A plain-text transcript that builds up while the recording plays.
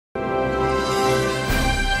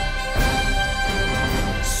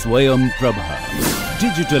Swayam Prabha.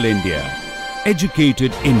 Digital India.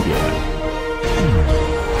 Educated India.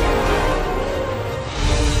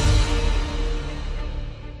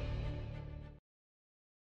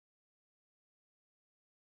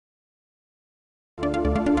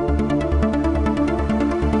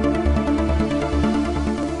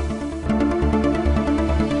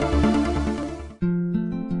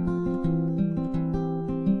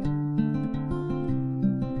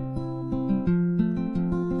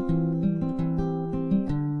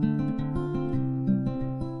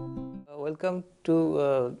 Welcome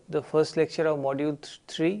to the first lecture of module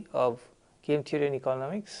 3 of Game Theory and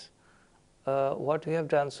Economics. What we have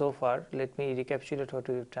done so far, let me recapitulate what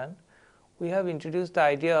we have done. We have introduced the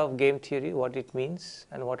idea of game theory, what it means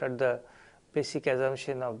and what are the basic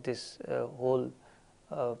assumptions of this whole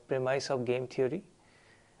premise of game theory.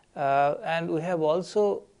 And we have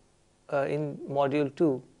also in module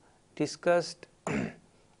 2 discussed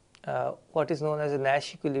what is known as a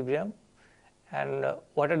Nash equilibrium and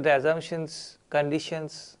what are the assumptions,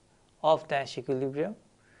 conditions of Nash equilibrium.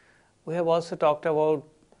 We have also talked about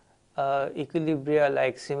equilibria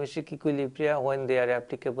like symmetric equilibria when they are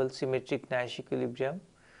applicable, symmetric Nash equilibrium.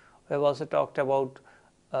 We have also talked about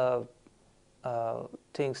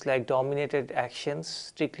things like dominated actions,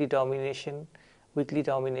 strictly domination, weakly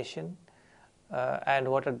domination, and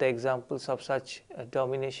what are the examples of such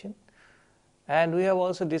domination. And we have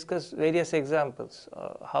also discussed various examples,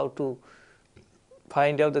 how to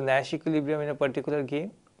find out the Nash equilibrium in a particular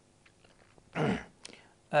game.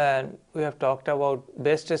 And we have talked about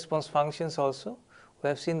best response functions also. We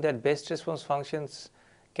have seen that best response functions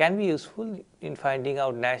can be useful in finding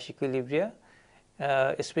out Nash equilibria,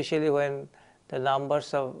 especially when the number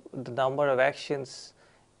of actions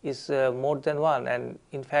is more than one, and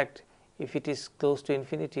in fact if it is close to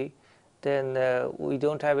infinity, then we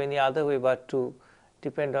don't have any other way but to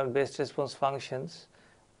depend on best response functions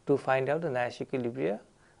to find out the Nash equilibria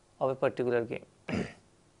of a particular game.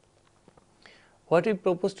 What we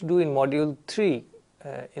propose to do in module 3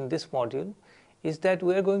 in this module is that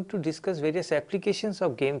we are going to discuss various applications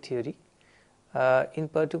of game theory. In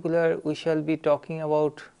particular, we shall be talking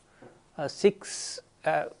about 6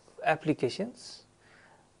 applications.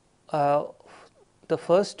 The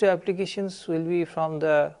first 2 applications will be from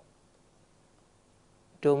the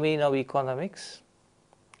domain of economics,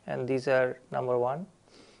 and these are number 1.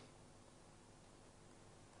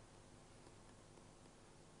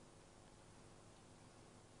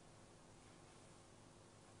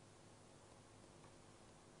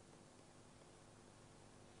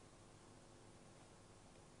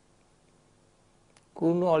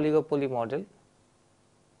 Cournot oligopoly model.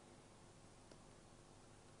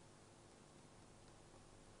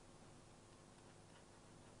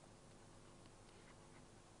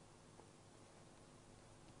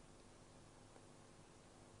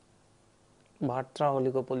 Bartra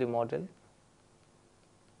oligopoly model.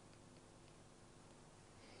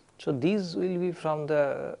 So these will be from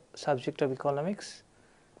the subject of economics.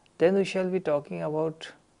 Then we shall be talking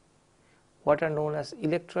about what are known as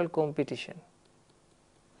electoral competition.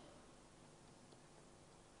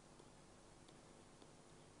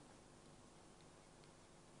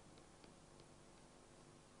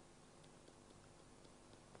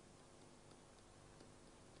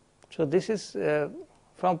 So this is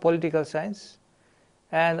from political science,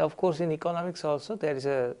 and of course in economics also there is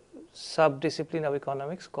a sub-discipline of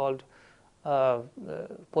economics called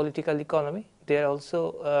political economy. There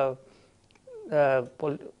also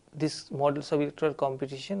these models of electoral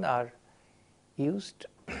competition are used.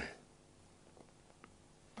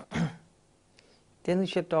 Then we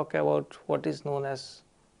shall talk about what is known as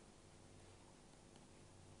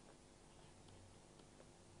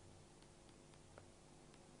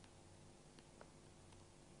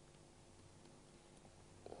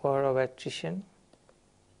war of attrition.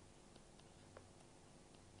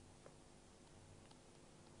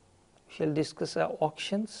 We shall discuss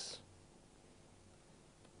auctions.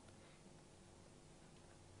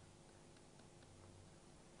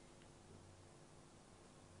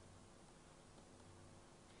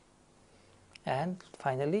 And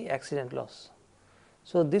finally accident loss.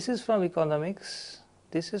 So this is from economics,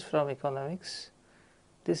 this is from economics,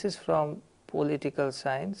 this is from political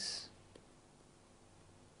science,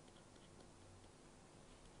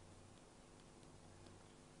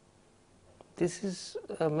 this is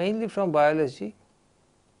mainly from biology,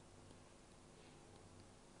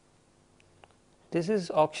 this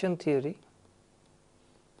is auction theory,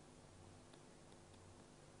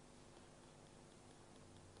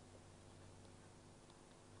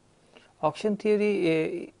 auction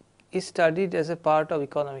theory is studied as a part of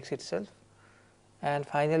economics itself, and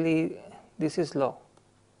finally this is law.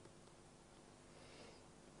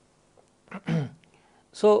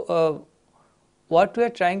 So, what we are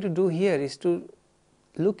trying to do here is to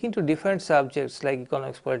look into different subjects like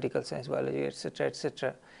economics, political science, biology,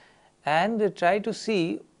 etc., and try to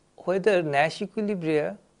see whether Nash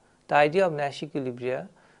equilibria, the idea of Nash equilibria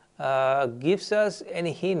gives us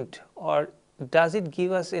any hint, or does it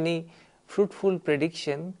give us any fruitful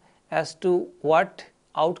prediction as to what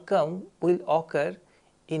outcome will occur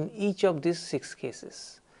in each of these 6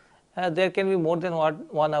 cases. There can be more than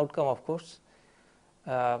one outcome, of course.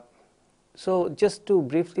 So, just to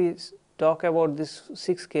briefly talk about these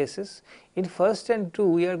 6 cases, in first and 2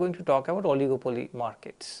 we are going to talk about oligopoly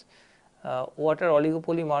markets. What are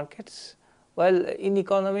oligopoly markets? Well, in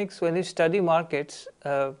economics, when we study markets,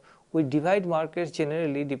 we divide markets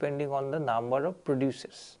generally depending on the number of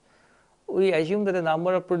producers. We assume that the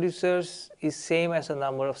number of producers is same as the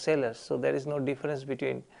number of sellers. So, there is no difference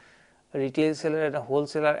between a retail seller and a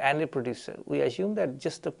wholesaler and a producer. We assume that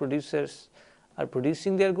just the producers are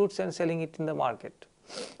producing their goods and selling it in the market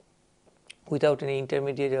without any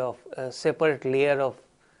intermediary of a separate layer of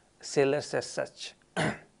sellers as such.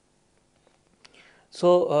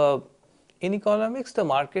 So, in economics, the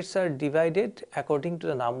markets are divided according to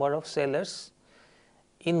the number of sellers.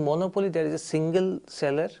 In monopoly, there is a single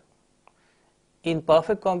seller. In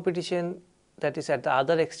perfect competition, that is at the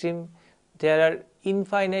other extreme, there are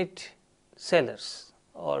infinite sellers,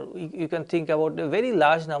 or you can think about a very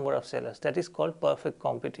large number of sellers, that is called perfect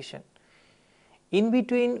competition. In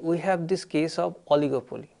between, we have this case of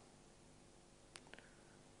oligopoly.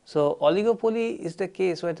 So, oligopoly is the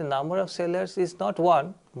case where the number of sellers is not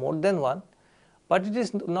one, more than one, but it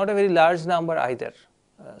is not a very large number either.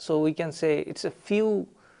 So, we can say it is a few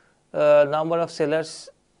number of sellers,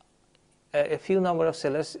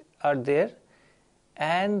 are there,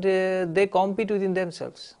 and they compete within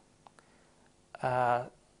themselves.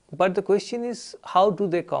 But the question is, how do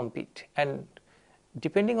they compete? And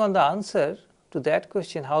depending on the answer to that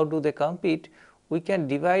question, how do they compete, we can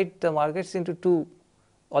divide the markets into two,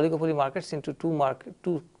 oligopoly markets into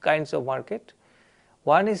two kinds of market.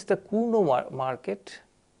 One is the Cournot market,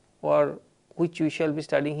 or which we shall be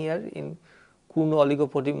studying here in Cournot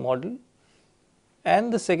oligopoly model,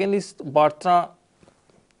 and the second is Bertrand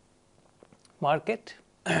market,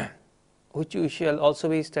 which we shall also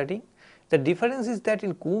be studying. The difference is that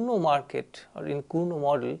in Cournot market or in Cournot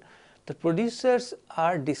model, the producers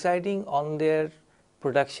are deciding on their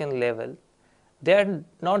production level. They are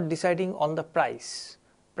not deciding on the price.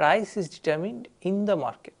 Price is determined in the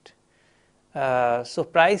market. So,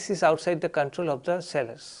 price is outside the control of the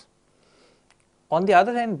sellers. On the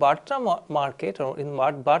other hand, Bertrand market, or in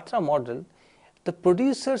Bertrand model, the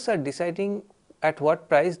producers are deciding at what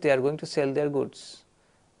price they are going to sell their goods,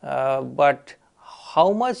 but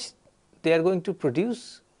how much they are going to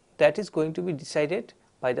produce, that is going to be decided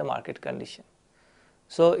by the market condition.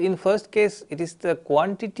 So, in first case, it is the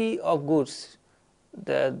quantity of goods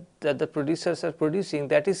that the producers are producing,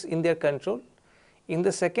 that is in their control. In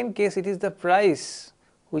the second case, it is the price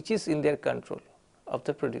which is in their control of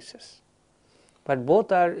the producers, but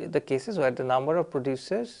both are the cases where the number of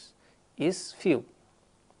producers is few.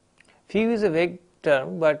 Few is a vague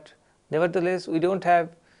term, but nevertheless we do not have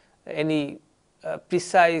any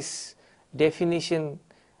precise definition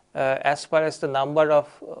as far as the number of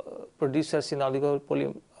producers in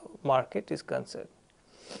oligopoly market is concerned.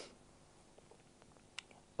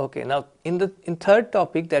 Okay, now in third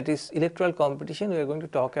topic, that is electoral competition, we are going to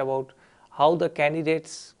talk about how the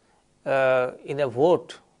candidates in a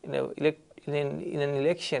vote, in an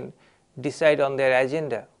election, decide on their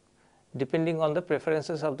agenda depending on the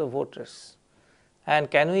preferences of the voters,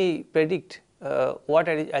 and can we predict what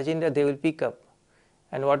agenda they will pick up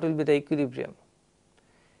and what will be the equilibrium.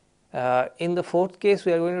 In the fourth case,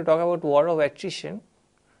 we are going to talk about war of attrition.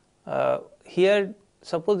 Here,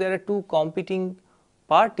 suppose there are two competing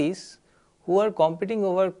parties who are competing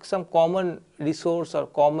over some common resource or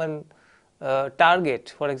common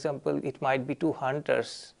target. For example, it might be two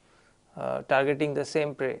hunters targeting the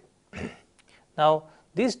same prey. Now,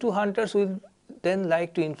 these two hunters will then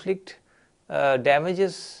like to inflict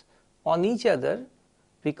damages on each other,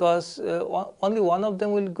 because only one of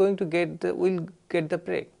them will get the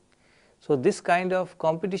prey. So, this kind of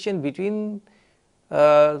competition between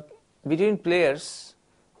players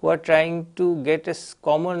who are trying to get a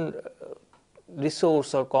common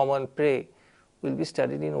resource or common prey will be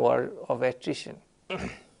studied in war of attrition.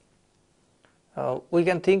 We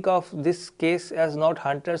can think of this case as not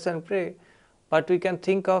hunters and prey, but we can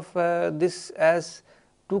think of this as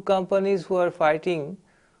two companies who are fighting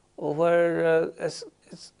over a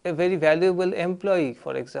a very valuable employee,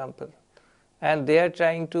 for example, and they are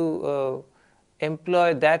trying to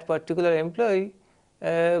employ that particular employee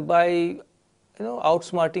by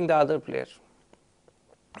outsmarting the other player.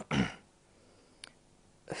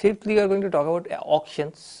 Fifthly, we are going to talk about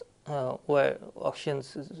auctions, where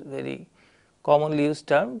auctions is a very commonly used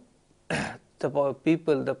term. The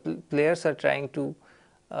players are trying to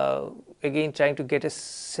again trying to get the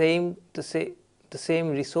same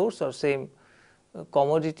resource or same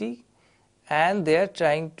commodity, and they are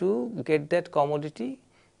trying to get that commodity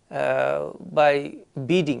by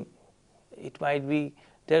bidding. It might be,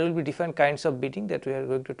 there will be different kinds of bidding that we are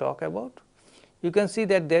going to talk about. You can see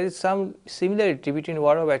that there is some similarity between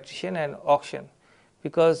war of attrition and auction,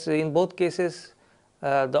 because in both cases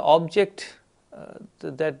the object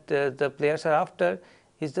that the players are after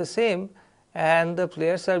is the same, and the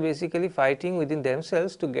players are basically fighting within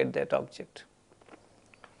themselves to get that object.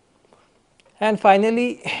 And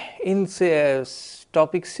finally, in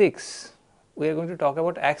topic 6, we are going to talk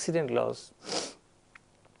about accident laws.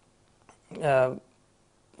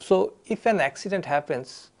 So, if an accident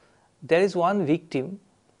happens, there is one victim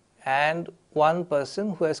and one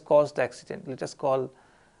person who has caused the accident. Let us call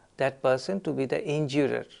that person to be the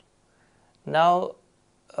injurer. Now,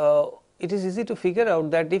 it is easy to figure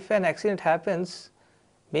out that if an accident happens,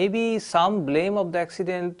 maybe some blame of the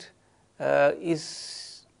accident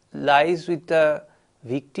lies with the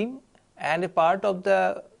victim, and a part of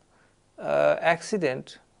the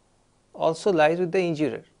accident also lies with the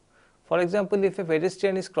injurer. For example, if a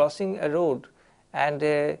pedestrian is crossing a road and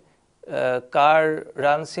a car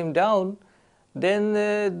runs him down, then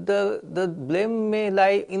the blame may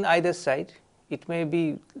lie in either side. It may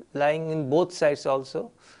be lying in both sides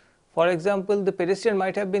also. For example, the pedestrian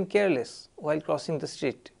might have been careless while crossing the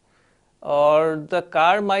street, or the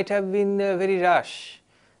car might have been very rash.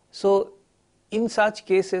 So, in such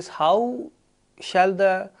cases, how shall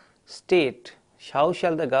the state, how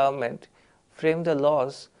shall the government frame the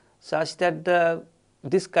laws such that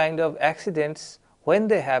this kind of accidents, when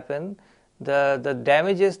they happen, the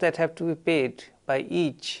damages that have to be paid by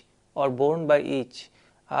each or borne by each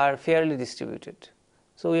are fairly distributed.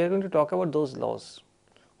 So, we are going to talk about those laws,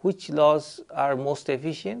 which laws are most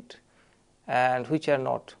efficient and which are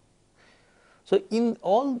not. So, in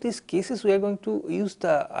all these cases, we are going to use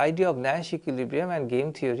the idea of Nash equilibrium and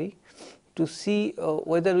game theory to see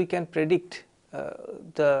whether we can predict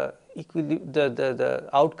the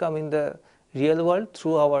outcome in the real world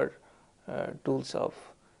through our tools of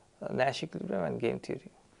Nash equilibrium and game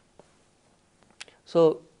theory.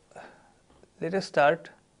 So, let us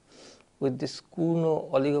start with this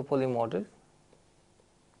Cournot oligopoly model.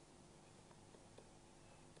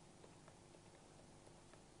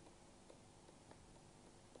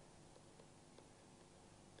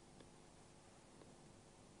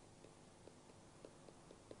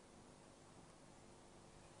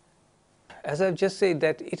 As I have just said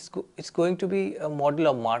that it's going to be a model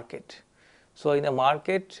of market. So, in a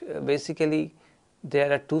market, basically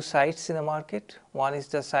there are two sides in a market. One is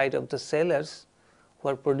the side of the sellers who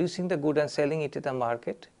are producing the good and selling it in the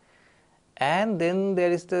market, and then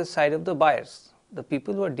there is the side of the buyers, the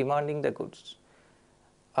people who are demanding the goods.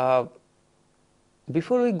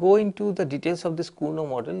 Before we go into the details of this Cournot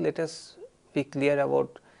model, let us be clear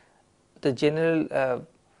about the general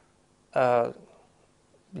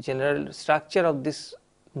structure of this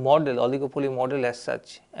model, oligopoly model as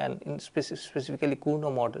such, and in specifically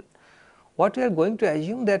Cournot model. What we are going to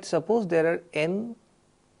assume that suppose there are n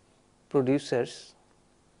producers,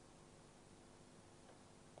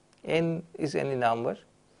 n is any number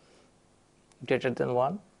greater than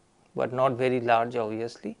 1, but not very large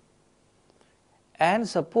obviously, and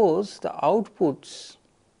suppose the outputs,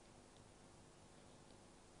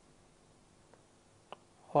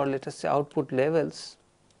 or let us say output levels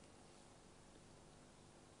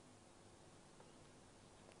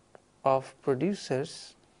of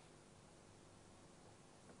producers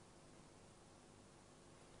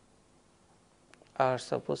are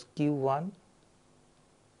suppose Q1,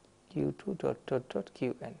 Q2 dot dot dot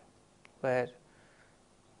Qn, where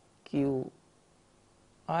Qi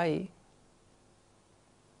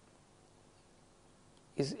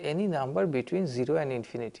is any number between 0 and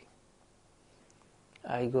infinity.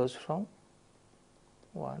 I goes from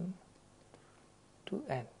 1 to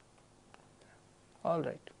n. All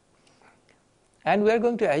right. And we are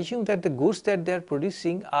going to assume that the goods that they are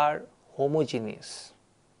producing are homogeneous.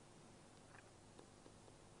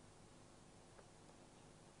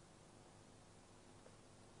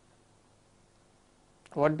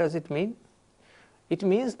 What does it mean? It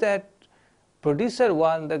means that producer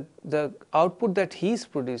 1, the output that he is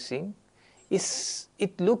producing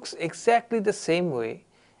it looks exactly the same way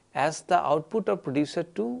as the output of producer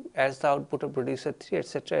 2, as the output of producer 3,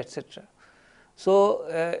 etc., etc.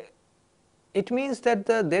 So, it means that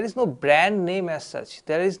there is no brand name as such,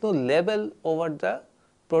 there is no label over the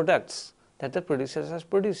products that the producers are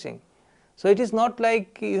producing. So, it is not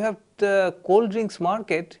like you have the cold drinks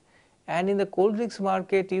market, and in the cold drinks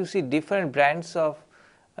market you see different brands of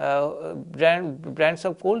brands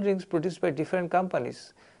of cold drinks produced by different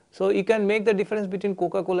companies. So, you can make the difference between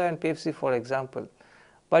Coca-Cola and Pepsi, for example,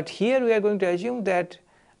 but here we are going to assume that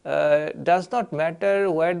does not matter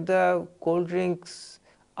where the cold drinks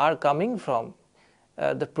are coming from,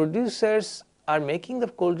 the producers are making the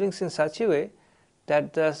cold drinks in such a way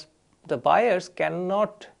that the buyers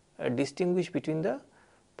cannot distinguish between the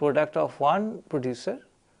product of one producer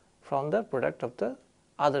from the product of the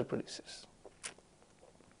other producers.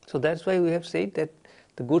 So, that is why we have said that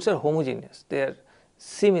the goods are homogeneous, they are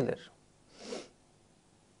similar.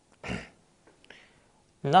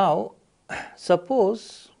 Now,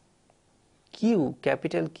 suppose Q,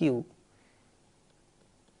 capital Q,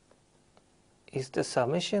 is the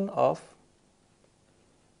summation of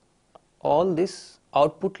all these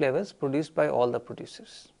output levels produced by all the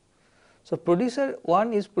producers. So, producer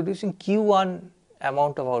 1 is producing Q1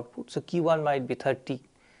 amount of output. So, Q1 might be 30,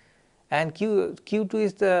 and Q2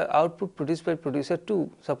 is the output produced by producer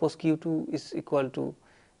 2. Suppose Q2 is equal to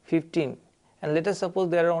 15, and let us suppose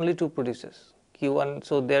there are only 2 producers Q1.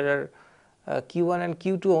 So, there are Q1 and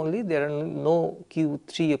Q2 only, there are no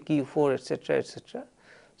Q3 or Q4, etc., etc.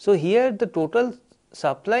 So, here the total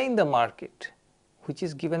supply in the market, which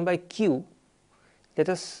is given by Q, let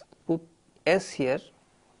us put S here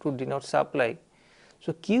to denote supply.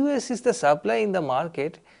 So, Qs is the supply in the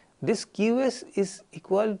market. This Qs is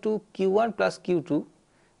equal to Q1 plus Q2,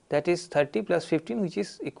 that is 30 plus 15, which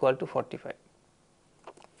is equal to 45.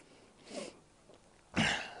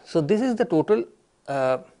 So, this is the total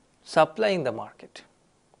supply in the market.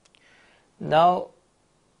 Now,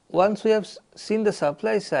 once we have seen the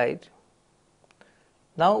supply side,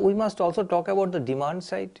 now we must also talk about the demand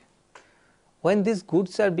side. When these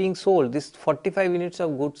goods are being sold, these 45 units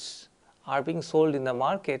of goods are being sold in the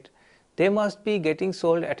market, they must be getting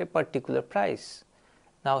sold at a particular price.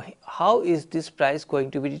 Now, how is this price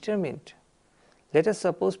going to be determined? Let us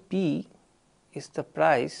suppose P is the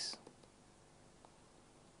price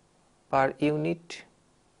per unit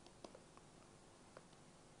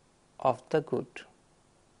of the good.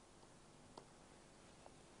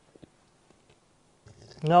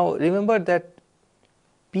 Now, remember that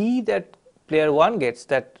P that player 1 gets,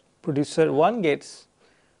 that producer 1 gets,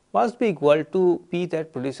 must be equal to P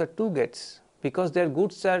that producer 2 gets, because their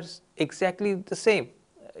goods are exactly the same,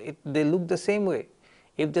 they look the same way.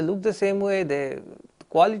 If they look the same way, the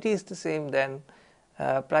quality is the same, then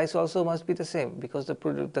price also must be the same, because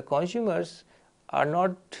the consumers are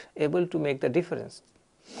not able to make the difference.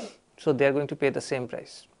 So, they are going to pay the same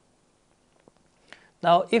price.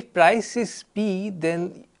 Now, if price is P,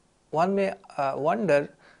 then one may wonder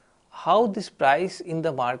how this price in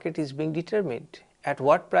the market is being determined, at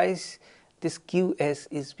what price this Qs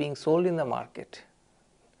is being sold in the market.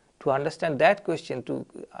 To understand that question, to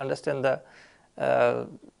understand the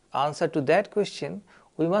answer to that question,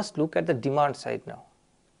 we must look at the demand side now.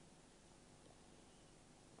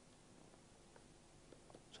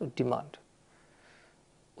 So, demand.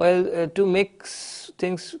 Well, to make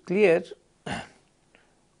things clear,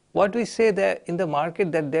 what we say that in the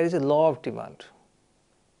market, that there is a law of demand.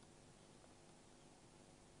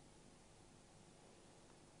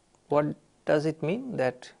 What does it mean?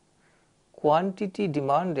 That quantity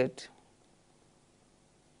demanded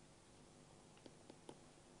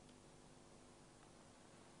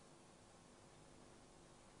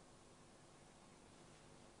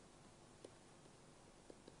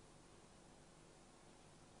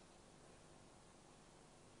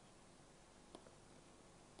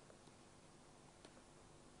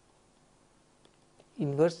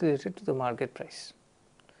inversely related to the market price.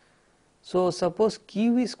 So, suppose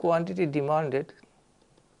Q is quantity demanded,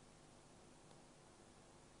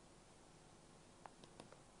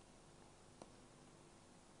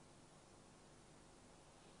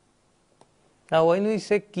 now when we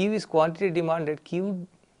say Q is quantity demanded,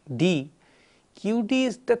 QD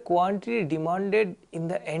is the quantity demanded in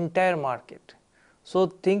the entire market. So,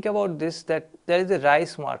 think about this, that there is a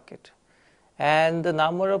rice market and the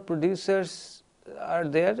number of producers are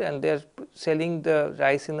there and they are selling the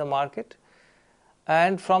rice in the market,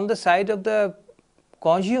 and from the side of the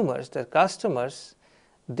consumers, the customers,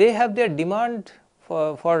 they have their demand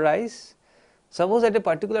for rice. Suppose at a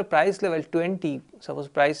particular price level 20, suppose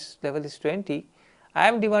price level is 20, I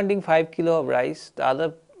am demanding 5 kilo of rice, the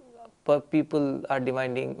other people are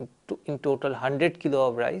demanding in total 100 kilo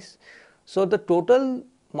of rice. So, the total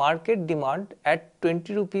market demand at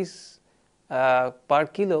 20 rupees per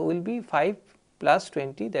kilo will be 5 plus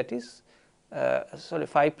 20, that is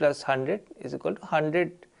 5 plus 100 is equal to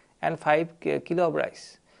 105 kilo of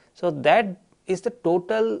rice. So, that is the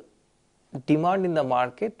total demand in the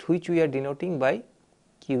market, which we are denoting by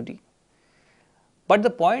QD. But the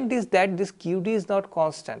point is that this QD is not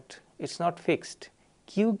constant, it is not fixed.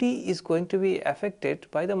 QD is going to be affected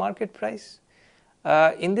by the market price.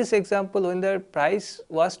 In this example, when the price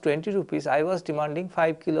was 20 rupees, I was demanding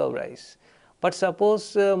 5 kilo of rice. But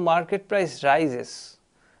suppose market price rises,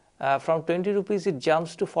 from 20 rupees it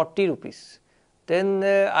jumps to 40 rupees, then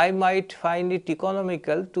I might find it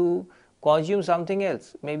economical to consume something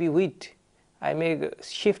else, maybe wheat. I may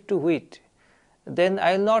shift to wheat. Then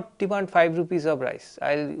I will not demand 5 rupees of rice.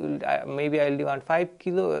 Maybe I will demand 5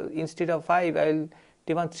 kilo instead of 5. I will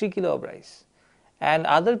demand 3 kilo of rice. And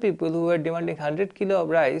other people who are demanding 100 kilo of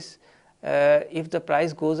rice, if the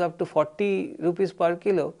price goes up to 40 rupees per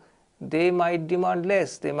kilo, they might demand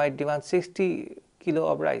less. They might demand 60 kilo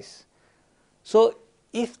of rice. So,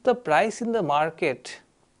 if the price in the market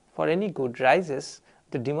for any good rises,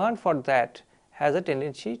 the demand for that has a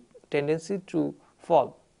tendency to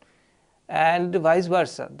fall, and vice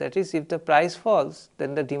versa, that is, if the price falls,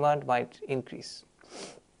 then the demand might increase.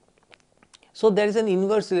 So, there is an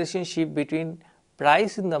inverse relationship between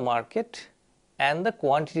price in the market and the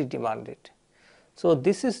quantity demanded. So,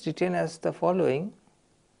 this is written as the following: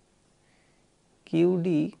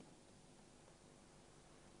 QD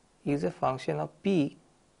is a function of P,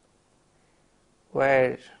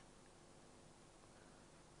 where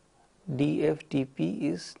df dp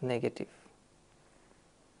is negative.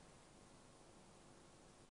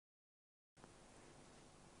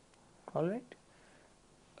 All right.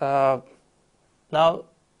 Now,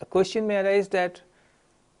 a question may arise that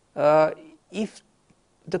if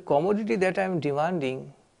the commodity that I am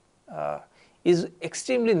demanding is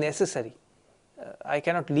extremely necessary, I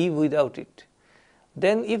cannot live without it,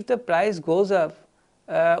 then if the price goes up,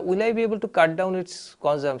 will I be able to cut down its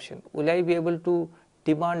consumption? Will I be able to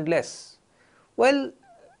demand less? Well,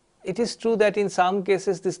 it is true that in some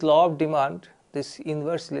cases this law of demand, this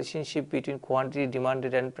inverse relationship between quantity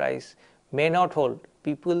demanded and price may not hold.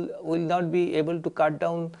 People will not be able to cut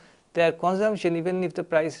down their consumption even if the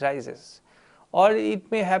price rises. Or it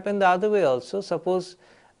may happen the other way also. Suppose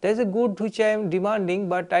there is a good which I am demanding,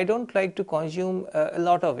 but I do not like to consume a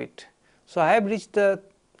lot of it. So, I have reached the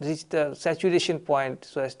saturation point,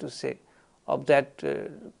 so as to say, of that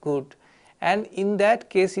good, and in that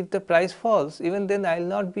case if the price falls, even then I will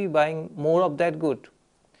not be buying more of that good.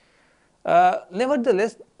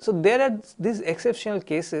 Nevertheless, so there are these exceptional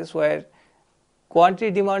cases where quantity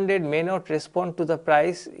demanded may not respond to the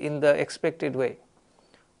price in the expected way.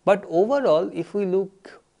 But overall, if we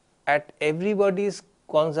look at everybody's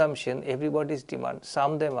consumption, everybody's demand,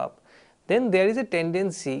 sum them up, then there is a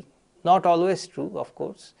tendency, not always true of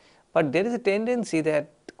course, but there is a tendency that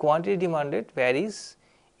quantity demanded varies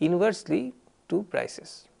inversely to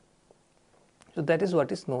prices. So, that is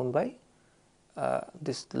what is known by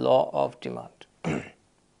this law of demand.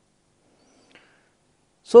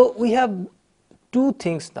 So, we have two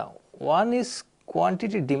things now. One is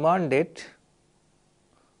quantity demanded,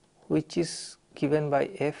 which is given by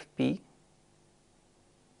Fp,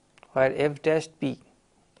 where F dash P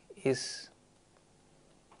is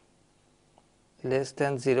less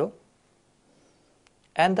than 0,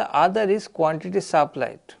 and the other is quantity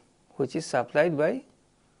supplied, which is supplied by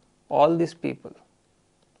all these people,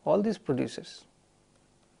 all these producers.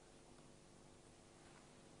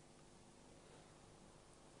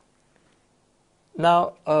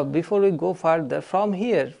 Now, before we go further, from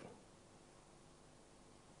here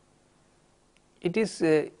it is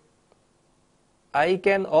I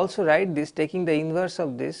can also write this taking the inverse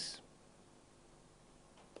of this.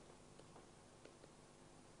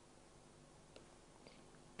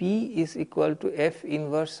 P is equal to F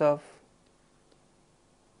inverse of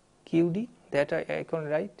QD, that I can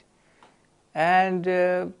write,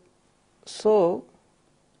 and so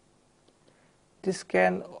this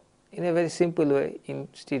can, in a very simple way,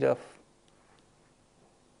 instead of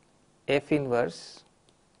F inverse,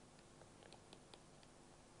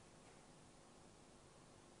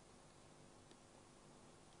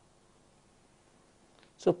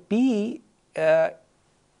 so P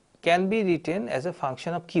can be written as a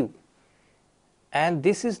function of Q, and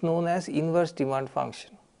this is known as inverse demand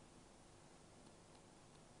function.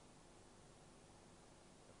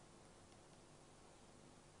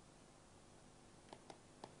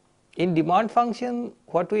 In demand function,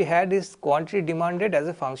 what we had is quantity demanded as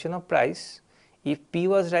a function of price. If P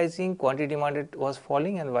was rising, quantity demanded was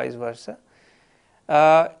falling, and vice versa.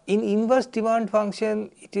 In inverse demand function,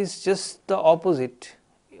 it is just the opposite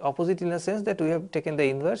in the sense that we have taken the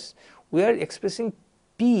inverse. We are expressing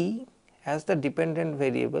P as the dependent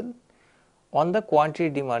variable on the quantity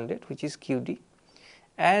demanded, which is QD,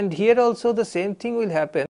 and here also the same thing will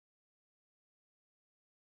happen.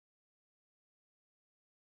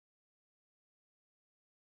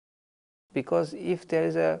 Because if there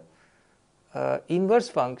is a inverse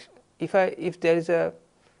function, if there is a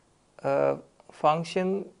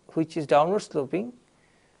function which is downward sloping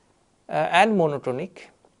and monotonic,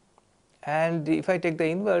 and if I take the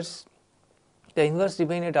inverse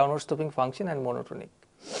remain a downward sloping function and monotonic.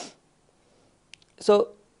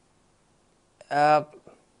 So,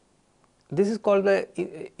 this is called the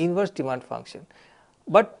inverse demand function,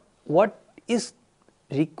 but what is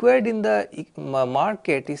required in the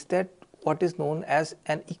market is that what is known as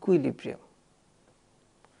an equilibrium.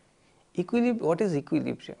 What is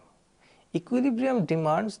equilibrium? Equilibrium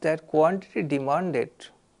demands that quantity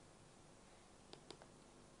demanded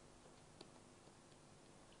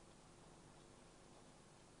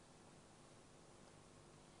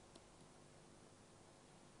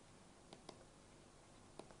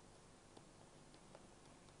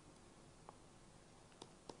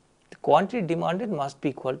must be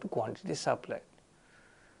equal to quantity supplied.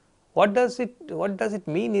 What does it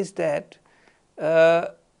mean is that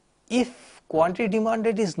if quantity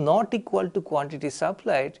demanded is not equal to quantity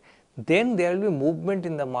supplied, then there will be movement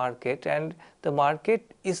in the market, and the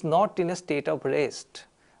market is not in a state of rest.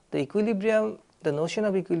 The equilibrium, the notion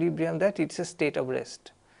of equilibrium, that it is a state of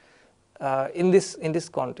rest. In this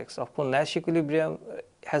context, of course, Nash equilibrium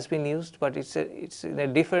has been used, but it's in a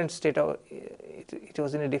different state of it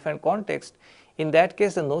was in a different context. In that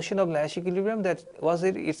case, the notion of Nash equilibrium, that was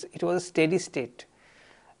it was a steady state.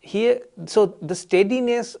 Here, so the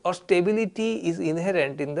steadiness or stability is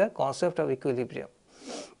inherent in the concept of equilibrium.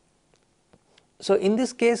 So, in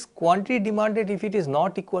this case, quantity demanded, if it is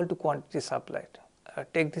not equal to quantity supplied,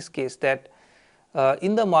 take this case that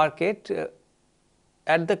in the market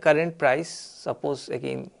at the current price, suppose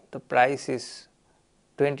again the price is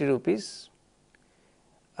 20 rupees,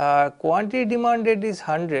 quantity demanded is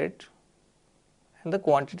 100 and the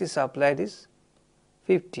quantity supplied is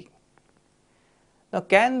 50. Now,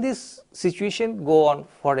 can this situation go on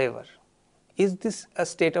forever? Is this a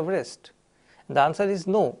state of rest? The answer is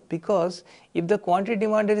no, because if the quantity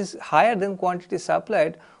demanded is higher than quantity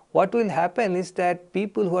supplied, what will happen is that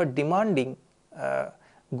people who are demanding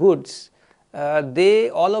goods,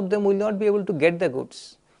 all of them will not be able to get the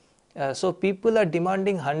goods. So, people are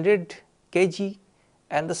demanding 100 kg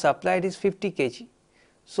and the supplied is 50 kg.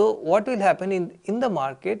 So, what will happen in the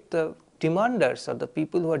market, the demanders or the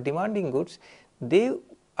people who are demanding goods, they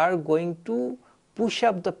are going to push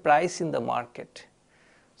up the price in the market.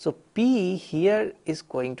 So, P here is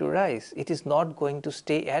going to rise, it is not going to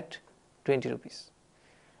stay at 20 rupees.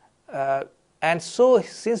 And so,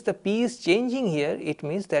 since the P is changing here, it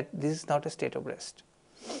means that this is not a state of rest.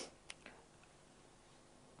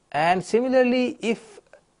 And similarly, if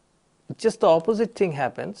just the opposite thing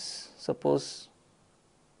happens, suppose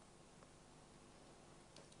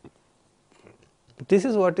this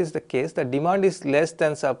is what is the case, the demand is less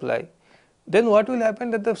than supply, then what will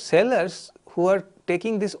happen, that the sellers who are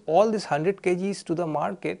taking all this 100 kgs to the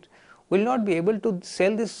market will not be able to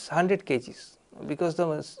sell this 100 kgs, because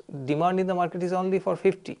the demand in the market is only for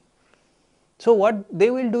 50. So, what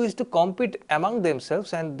they will do is to compete among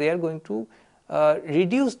themselves, and they are going to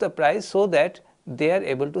reduce the price so that they are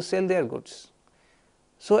able to sell their goods.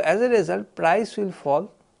 So, as a result, price will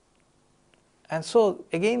fall, and so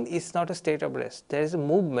again it is not a state of rest, there is a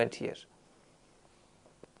movement here.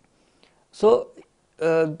 So,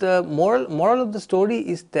 the moral of the story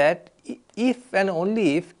is that if and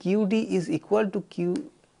only if QD is equal to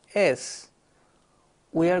QS,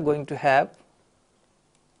 we are going to have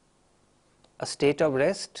a state of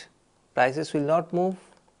rest, prices will not move,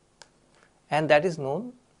 and that is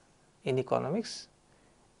known in economics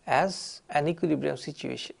as an equilibrium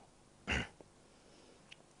situation.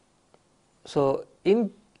 So,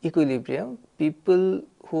 in equilibrium, people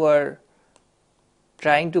who are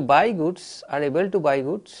trying to buy goods are able to buy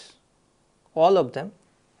goods, all of them,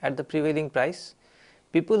 at the prevailing price.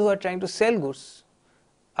 People who are trying to sell goods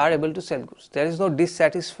are able to sell goods. There is no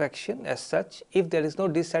dissatisfaction as such. If there is no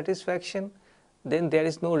dissatisfaction, then there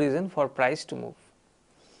is no reason for price to move.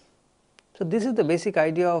 So, this is the basic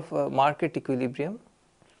idea of market equilibrium.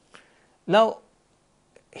 Now,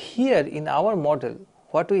 here in our model,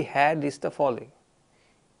 what we had is the following: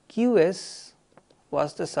 Qs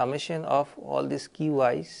was the summation of all these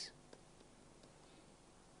Qis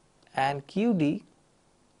and Qd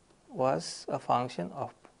was a function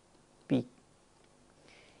of P.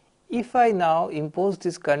 If I now impose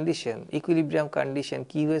this condition, equilibrium condition,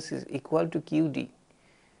 Qs is equal to Qd,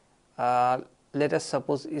 let us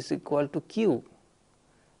suppose is equal to Q,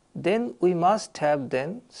 then we must have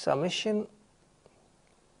then summation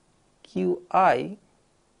Qi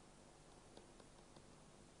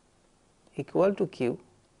equal to Q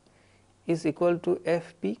is equal to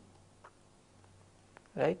Fp,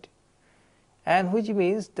 right, and which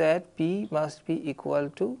means that P must be equal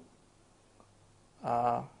to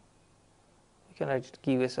we can write it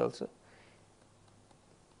Qs also,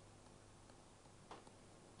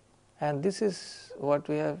 and this is what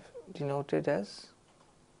we have denoted as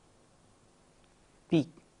P.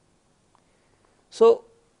 So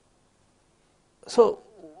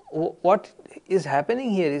what is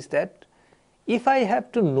happening here is that if I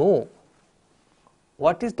have to know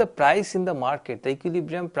what is the price in the market, the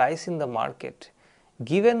equilibrium price in the market,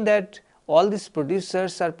 given that all these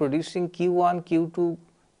producers are producing Q1, Q2,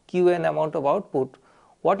 Qn amount of output,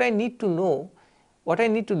 what I need to know, what I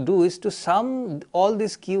need to do is to sum all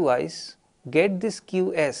these Qis, get this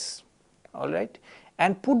Qs, alright,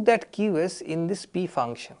 and put that Qs in this P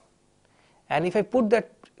function. And if I put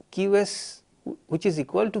that Qs which is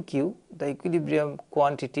equal to Q, the equilibrium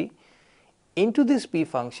quantity, into this P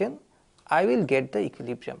function, I will get the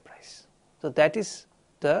equilibrium price. So that is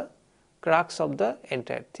the crux of the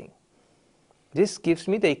entire thing. This gives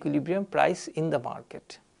me the equilibrium price in the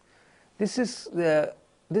market. This is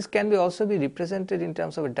this can be also be represented in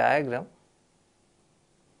terms of a diagram.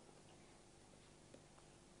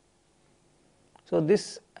 So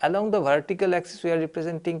this along the vertical axis we are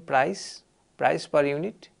representing price per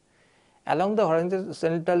unit. Along the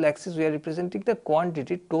horizontal axis we are representing the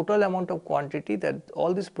quantity, total amount of quantity that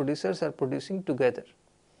all these producers are producing together.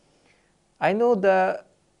 I know the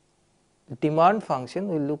demand function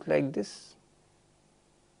will look like this.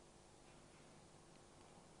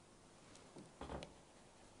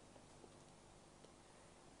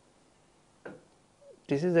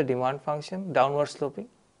 This is the demand function, downward sloping,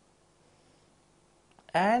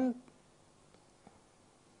 and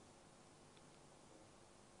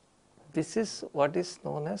this is what is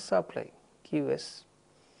known as supply, Qs.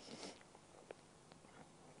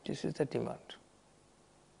 This is the demand.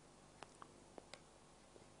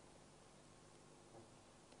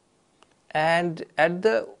 And at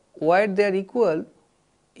the where they are equal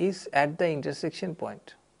is at the intersection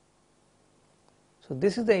point. So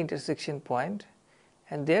this is the intersection point,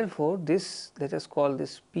 and therefore this, let us call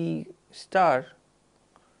this P star,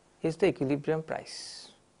 is the equilibrium price.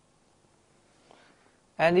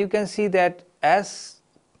 And you can see that as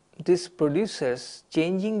these producers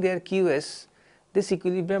changing their Qs, this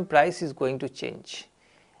equilibrium price is going to change.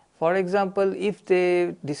 For example, if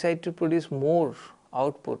they decide to produce more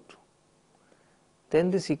output,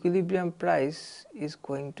 then this equilibrium price is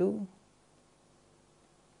going to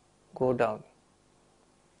go down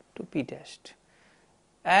to P dashed,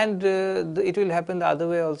 and it will happen the other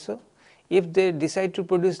way also. If they decide to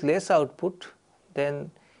produce less output,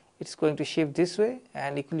 then it is going to shift this way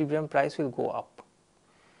and equilibrium price will go up.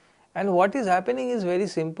 And what is happening is very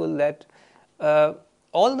simple, that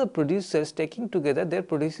all the producers taking together, they are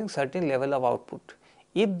producing certain level of output.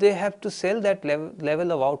 If they have to sell that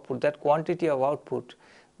level of output, that quantity of output,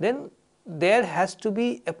 then there has to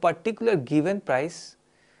be a particular given price.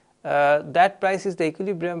 That price is the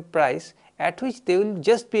equilibrium price at which they will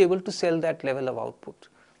just be able to sell that level of output.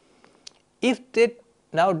 If they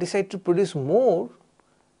now decide to produce more,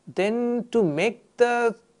 then to make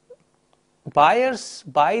the buyers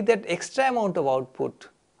buy that extra amount of output,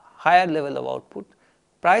 higher level of output,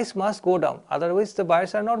 price must go down, otherwise the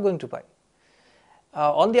buyers are not going to buy.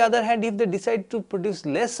 On the other hand, if they decide to produce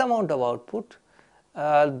less amount of output,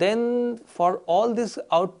 then for all these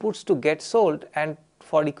outputs to get sold and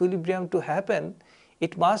for equilibrium to happen,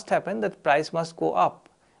 it must happen that price must go up,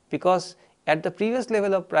 because at the previous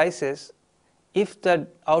level of prices, if the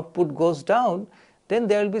output goes down, then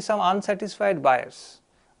there will be some unsatisfied buyers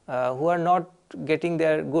who are not getting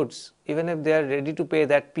their goods, even if they are ready to pay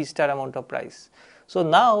that P star amount of price. So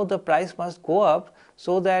now the price must go up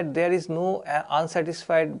so that there is no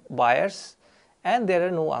unsatisfied buyers and there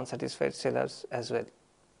are no unsatisfied sellers as well.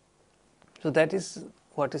 So that is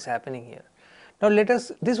what is happening here. Now let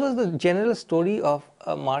us, this was the general story of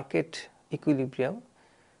a market equilibrium.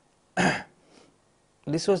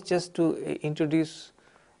 This was just to introduce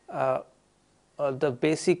the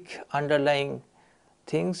basic underlying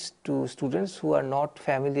things to students who are not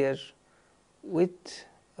familiar with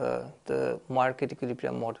the market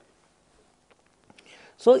equilibrium model.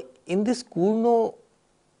 So, in this Cournot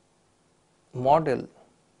model,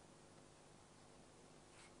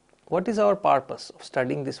 what is our purpose of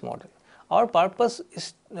studying this model? Our purpose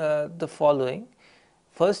is the following.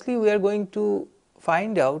 Firstly, we are going to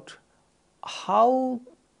find out how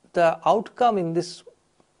the outcome in this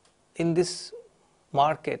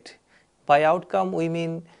market. By outcome we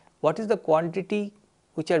mean what is the quantity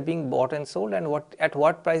which are being bought and sold, and at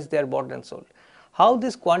what price they are bought and sold. How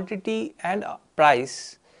this quantity and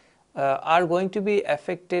price are going to be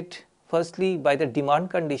affected, firstly by the demand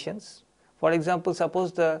conditions. For example,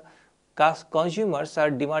 suppose the consumers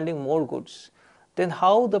are demanding more goods, then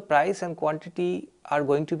how the price and quantity are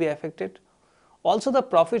going to be affected. Also the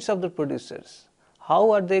profits of the producers,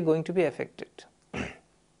 how are they going to be affected.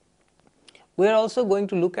 We are also going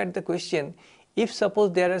to look at the question, if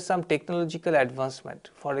suppose there is some technological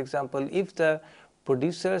advancement, for example, if the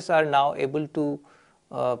producers are now able to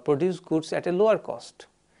produce goods at a lower cost,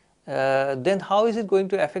 then how is it going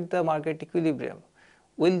to affect the market equilibrium?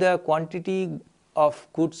 Will the quantity of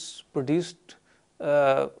goods produced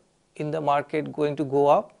in the market going to go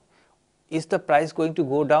up? Is the price going to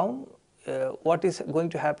go down? What is going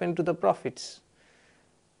to happen to the profits?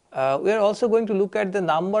 We are also going to look at the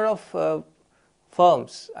number of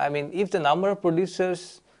firms. I mean, if the number of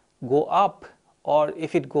producers go up or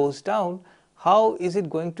if it goes down, how is it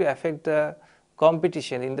going to affect the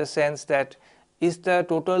competition, in the sense that is the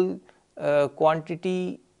total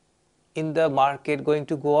quantity in the market going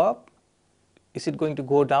to go up? Is it going to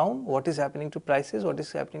go down? What is happening to prices? What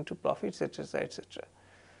is happening to profits, etc., etc.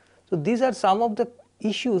 So, these are some of the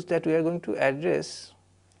issues that we are going to address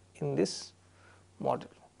in this model.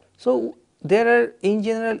 So, there are in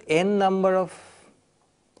general n number of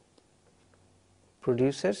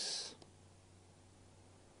producers.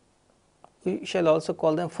 We shall also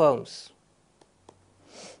call them firms.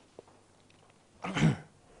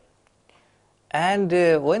 And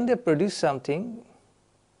when they produce something,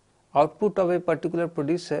 output of a particular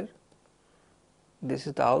producer, this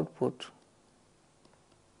is the output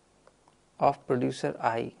of producer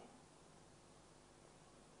I.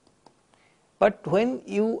 But when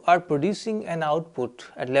you are producing an output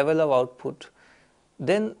at level of output,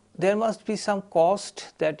 then there must be some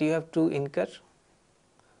cost that you have to incur.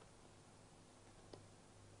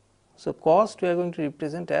 So, cost we are going to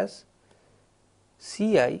represent as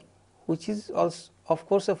Ci, which is also of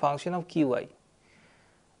course a function of Qi.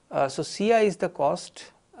 So, Ci is the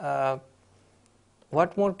cost.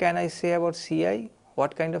 What more can I say about Ci?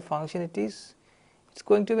 What kind of function it is? It is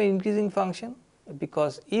going to be an increasing function,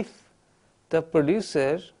 because if the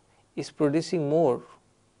producer is producing more,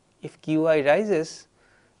 if Qi rises,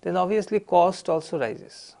 then obviously cost also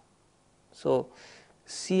rises. So,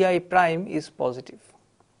 Ci prime is positive.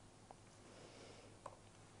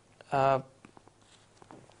 Now,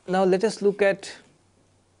 let us look at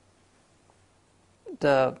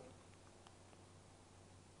the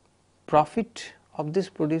profit of this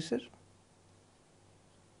producer.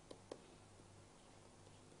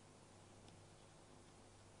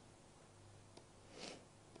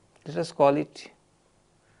 Let us call it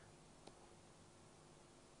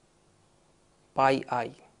pi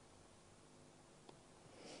I.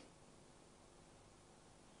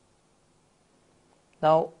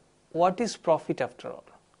 Now, what is profit after all?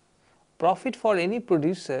 Profit for any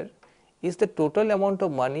producer is the total amount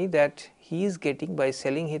of money that he is getting by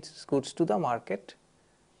selling his goods to the market.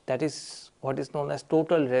 That is what is known as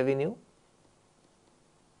total revenue.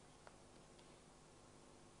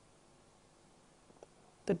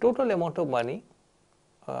 The total amount of money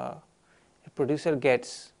a producer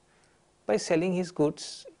gets by selling his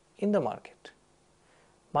goods in the market,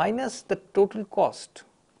 minus the total cost,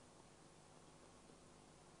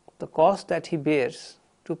 the cost that he bears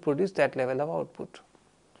to produce that level of output,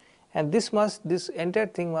 and this entire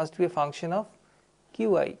thing must be a function of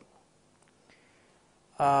Qi.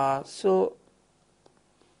 So,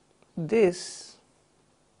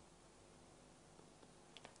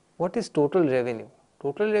 what is total revenue?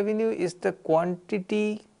 Total revenue is the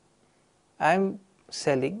quantity I am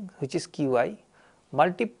selling, which is Qi,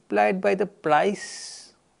 multiplied by the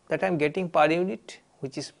price that I am getting per unit,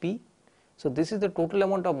 which is P. So, this is the total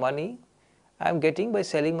amount of money I am getting by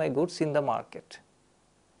selling my goods in the market,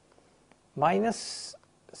 minus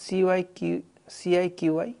Ci Qi.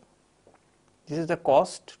 This is the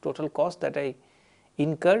cost, total cost that I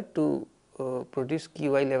incur to produce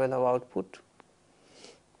Qi level of output.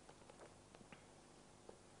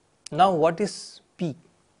 Now, what is P?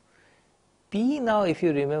 P, now if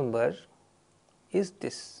you remember, is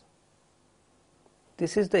this.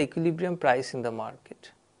 This is the equilibrium price in the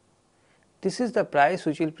market. this is the price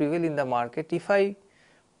which will prevail in the market if I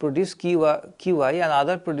produce QI and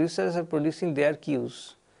other producers are producing their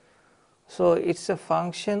Qs. So, it is a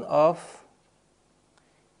function of,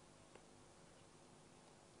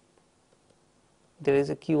 there is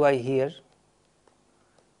a QI here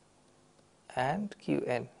and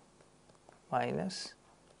Qn minus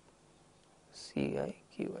Ci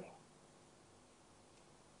QI.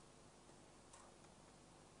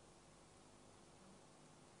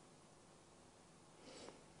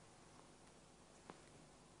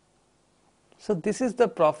 So, this is the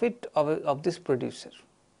profit of this producer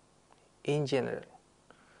in general.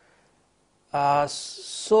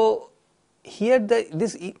 So, here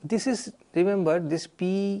this is, remember, this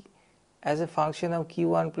P as a function of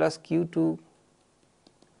Q1 plus Q2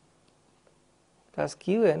 plus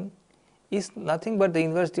Qn is nothing but the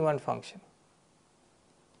inverse demand function.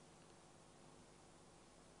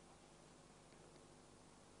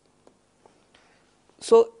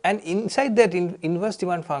 So, and inside that inverse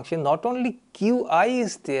demand function, not only Qi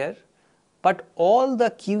is there, but all the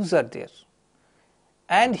Qs are there.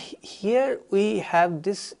 And here we have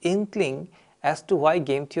this inkling as to why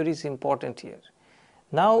game theory is important here.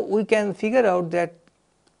 Now, we can figure out that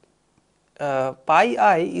pi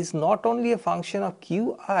I is not only a function of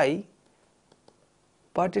Qi,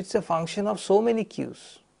 but it is a function of so many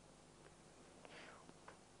Qs,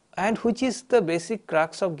 and which is the basic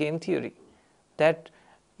crux of game theory, that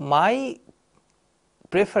my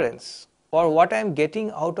preference or what I am getting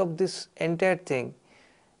out of this entire thing,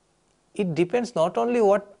 it depends not only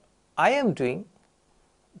what I am doing,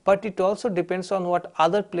 but it also depends on what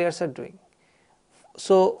other players are doing.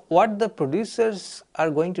 So, what the producers are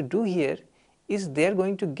going to do here is they are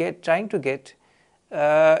going to trying to get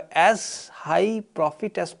as high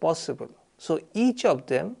profit as possible. So, each of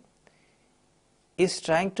them is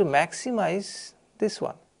trying to maximize this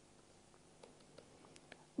one.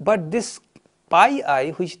 But this pi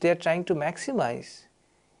I which they are trying to maximize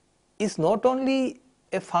is not only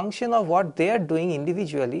a function of what they are doing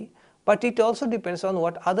individually, but it also depends on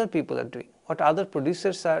what other people are doing, what other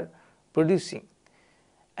producers are producing.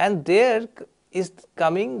 And there is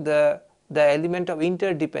coming the element of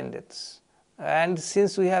interdependence. And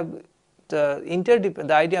since we have the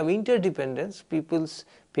idea of interdependence, people's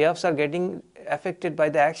payoffs are getting affected by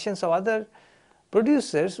the actions of other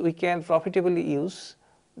producers, we can profitably use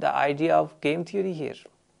the idea of game theory here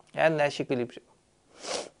and Nash equilibrium.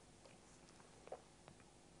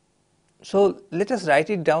 So, let us write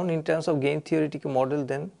it down in terms of game theoretic model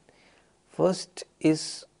then. First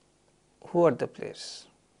is, who are the players?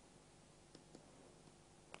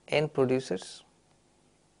 N producers,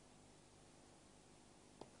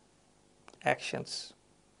 actions,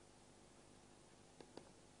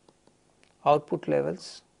 output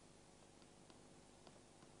levels,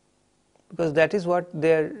 because that is what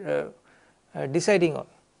they are deciding on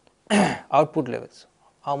output levels,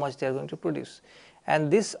 how much they are going to produce,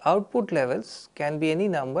 and this output levels can be any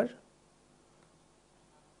number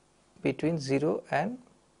between 0 and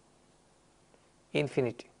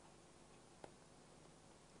infinity.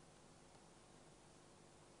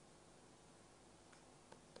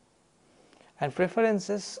 And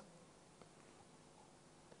preferences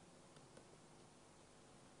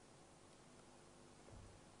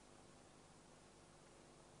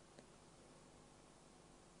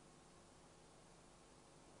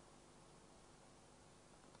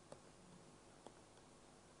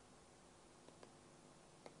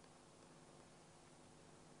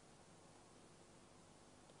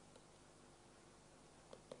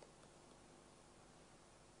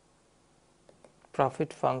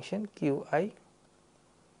profit function Qi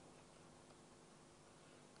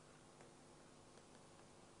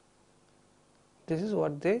this is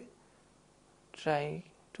what they try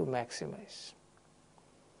to maximize.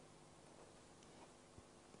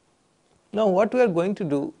 Now, what we are going to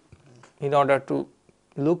do in order to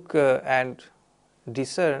look and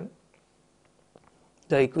discern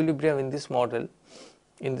the equilibrium in this model,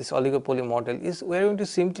 in this oligopoly model, is we are going to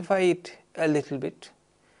simplify it a little bit,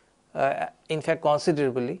 in fact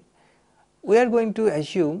considerably. We are going to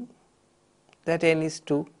assume that n is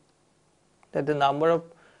 2, that the number of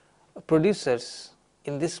producers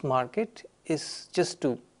in this market is just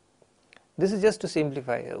 2. This is just to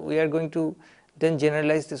simplify. We are going to then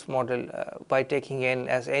generalize this model by taking n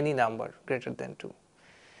as any number greater than 2.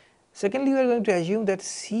 Secondly, we are going to assume that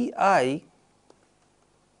Ci,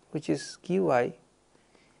 which is Qi,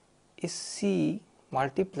 is C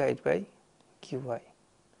multiplied by Qi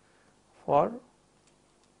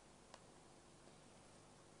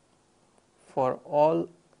for all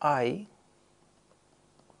I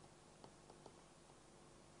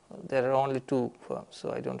there are only 2 firms,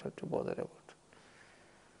 so I don't have to bother about.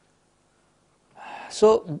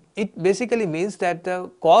 So it basically means that the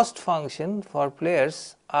cost function for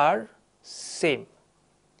players are same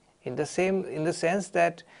in the sense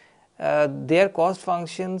that their cost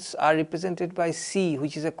functions are represented by C,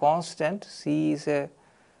 which is a constant. C is a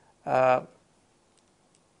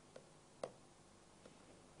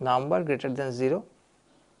number greater than 0,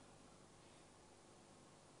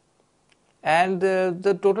 and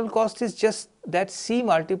the total cost is just that C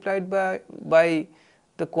multiplied by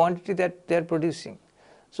the quantity that they are producing.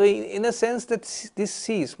 So in a sense that this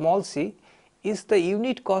C, small c, is the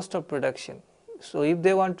unit cost of production. So if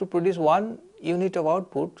they want to produce 1 unit of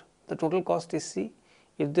output, the total cost is C.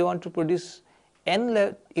 If they want to produce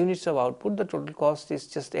n units of output, the total cost is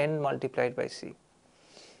just n multiplied by C.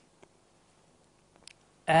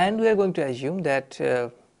 And we are going to assume that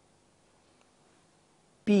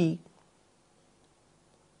P,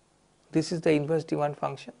 this is the inverse demand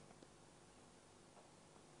function.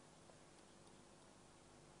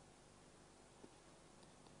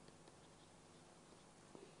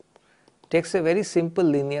 Takes a very simple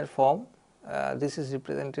linear form. This is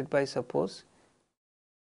represented by, suppose,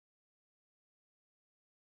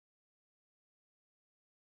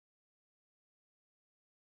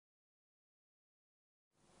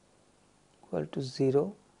 equal to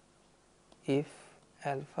 0 if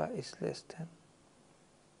alpha is less than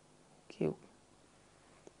q.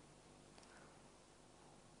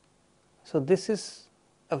 So this is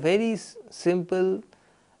a very simple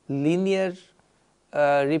linear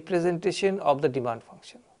representation of the demand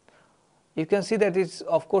function. You can see that it is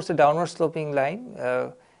of course a downward sloping line.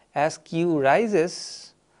 As q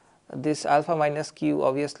rises, this alpha minus q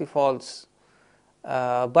obviously falls,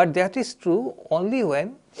 but that is true only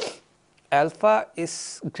when alpha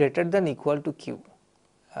is greater than equal to q.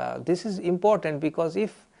 This is important because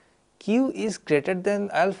if q is greater than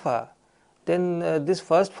alpha, then this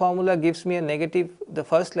first formula gives me a negative, the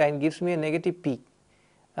first line gives me a negative p,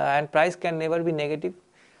 and price can never be negative.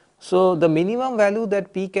 So the minimum value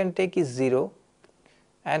that p can take is 0,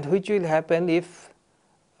 and which will happen if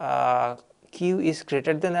q is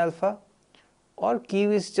greater than alpha or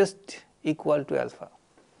q is just equal to alpha.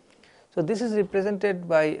 So this is represented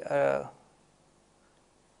by a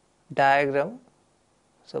diagram.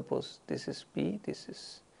 Suppose this is p, this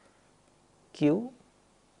is q,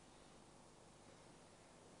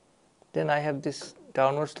 then I have this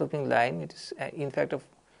downward sloping line. It is in fact a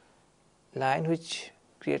line which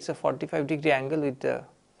creates a 45-degree angle with the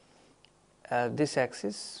this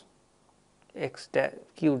axis,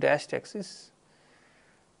 q dashed axis,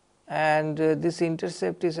 and this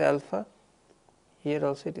intercept is alpha. Here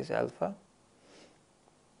also it is alpha,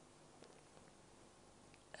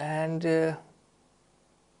 and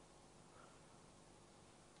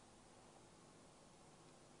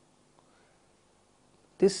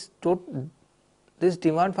this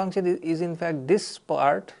demand function is in fact this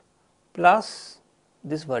part plus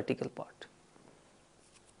this vertical part.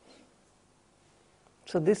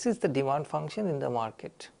 So this is the demand function in the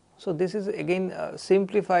market. So this is again a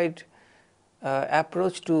simplified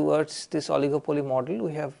approach towards this oligopoly model.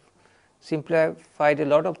 We have simplified a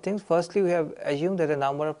lot of things. Firstly, we have assumed that the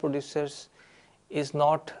number of producers is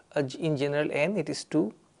not in general n, it is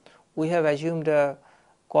 2. We have assumed a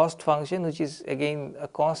cost function which is again a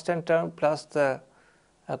constant term plus the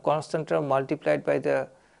constant term multiplied by the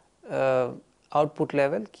output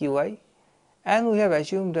level qi, and we have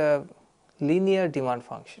assumed a linear demand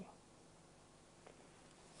function.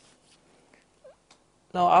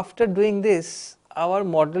 Now after doing this, our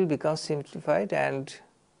model becomes simplified, and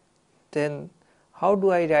then how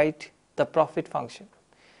do I write the profit function?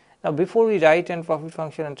 Now before we write an profit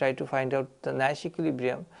function and try to find out the Nash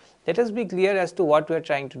equilibrium, let us be clear as to what we are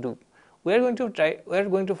trying to do. We are going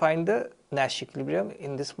to find the Nash equilibrium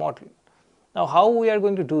in this model. Now how we are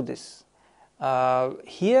going to do this?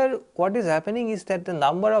 Here what is happening is that the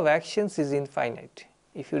number of actions is infinite.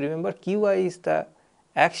 If you remember, qi is the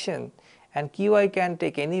action, and qi can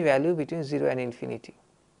take any value between 0 and infinity.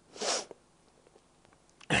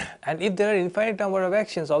 And if there are infinite number of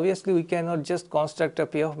actions, obviously we cannot just construct a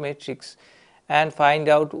payoff matrix and find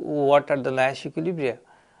out what are the Nash equilibria.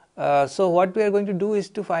 So what we are going to do is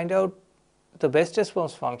to find out the best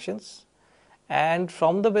response functions, and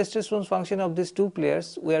from the best response function of these two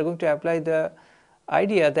players, we are going to apply the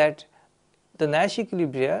idea that the Nash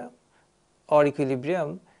equilibria or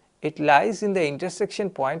equilibrium, it lies in the intersection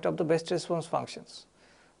point of the best response functions.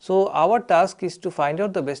 So our task is to find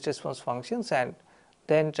out the best response functions and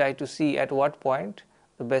then try to see at what point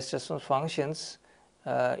the best response functions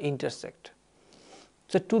intersect.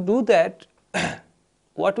 So to do that,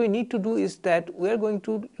 what we need to do is that we are going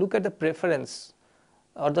to look at the preference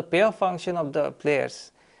or the payoff function of the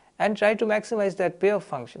players and try to maximize that payoff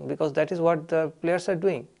function, because that is what the players are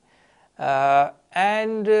doing. Then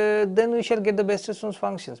we shall get the best response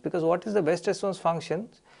functions, because what is the best response function?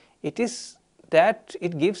 It is that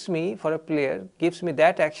it gives me, for a player, gives me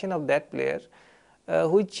that action of that player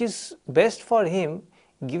which is best for him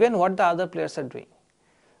given what the other players are doing.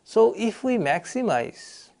 So, if we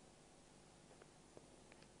maximize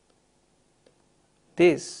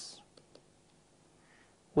this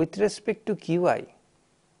with respect to Qi,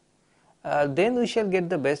 then we shall get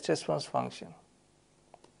the best response function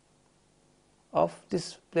of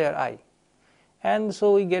this player I. And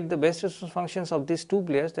so, we get the best response functions of these two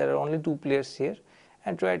players. There are only two players here,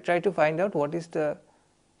 and try to find out what is the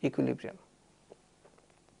equilibrium.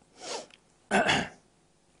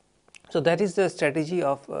 So, that is the strategy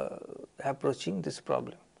of approaching this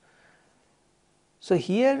problem. So,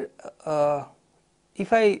 here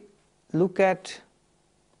if I look at,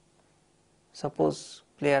 suppose,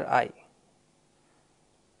 player I,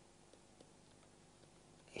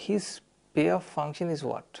 his payoff function is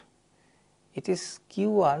what? It is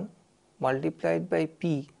Q1 multiplied by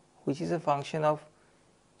P, which is a function of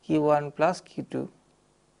Q1 plus Q2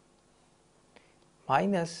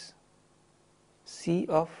 minus C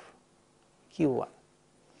of Q1,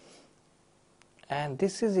 and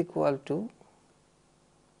this is equal to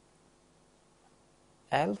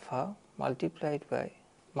alpha multiplied by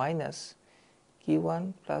minus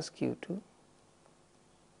Q1 plus Q2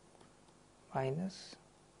 minus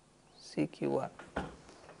CQ1.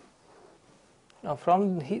 Now,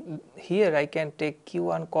 from here I can take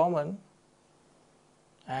Q1 common,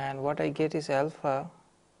 and what I get is alpha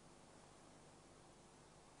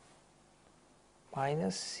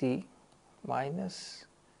minus C minus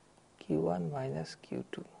Q1 minus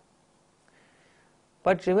Q2.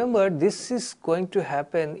 But remember, this is going to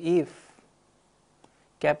happen if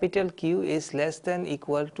capital Q is less than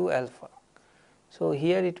equal to alpha. So,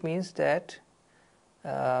 here it means that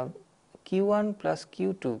Q1 plus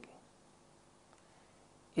Q2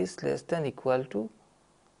 is less than equal to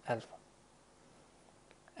alpha,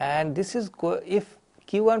 and this is if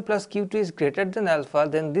Q1 plus Q2 is greater than alpha,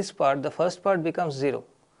 then this part, the first part, becomes 0.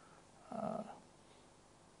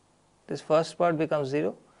 This first part becomes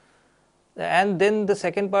 0, and then the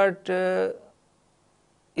second part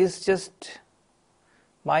is just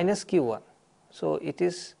minus Q1. So, it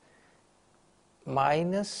is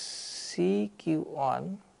minus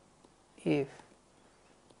CQ1 if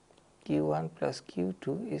Q1 plus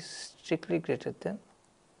Q2 is strictly greater than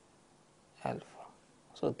alpha.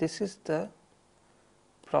 So, this is the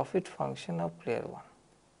profit function of player 1.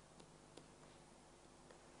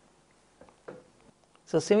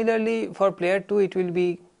 So, similarly for player 2 it will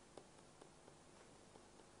be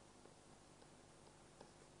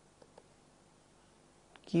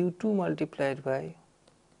Q2 multiplied by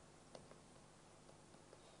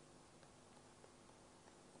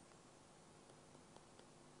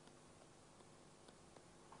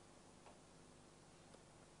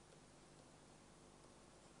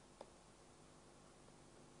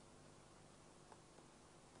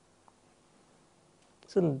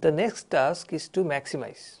So, the next task is to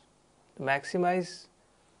maximize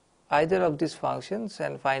either of these functions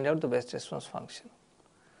and find out the best response function.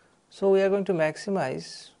 So, we are going to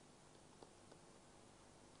maximize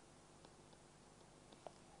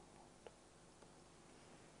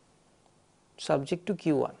subject to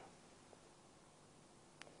Q1.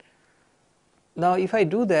 Now, if I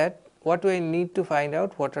do that, what do I need to find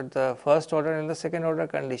out? What are the first order and the second order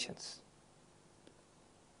conditions?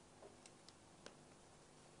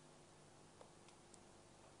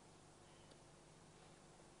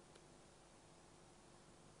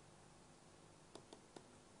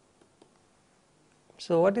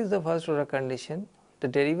 So, what is the first order condition? The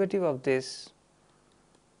derivative of this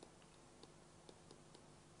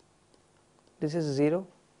is 0.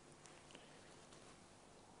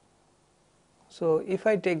 So, if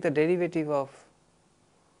I take the derivative of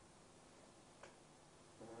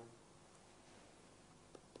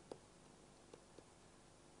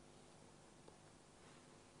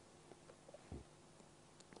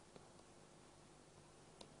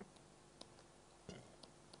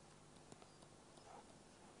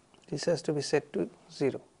this has to be set to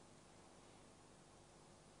 0,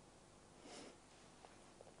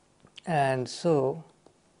 and so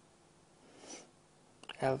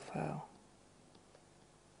alpha,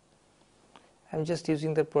 I am just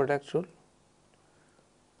using the product rule,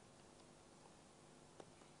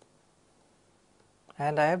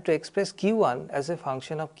 and I have to express Q1 as a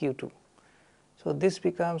function of Q2. So, this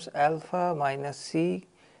becomes alpha minus C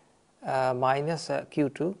minus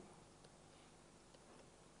Q2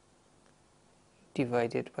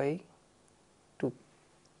 divided by 2.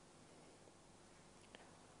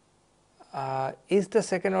 Is the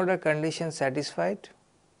second order condition satisfied?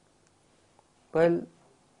 Well,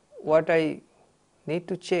 what I need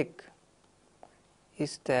to check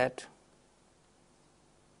is that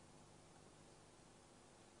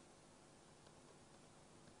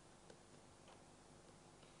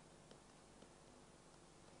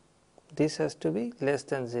this has to be less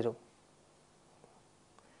than 0.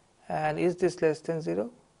 And is this less than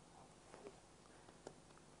 0?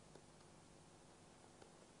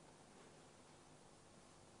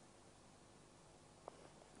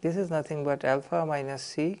 This is nothing but alpha minus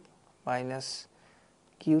C minus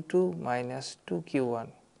Q2 minus 2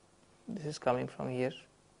 Q1. This is coming from here,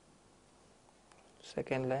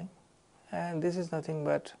 second line, and this is nothing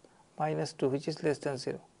but minus 2, which is less than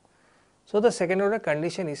 0. So, the second order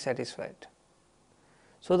condition is satisfied.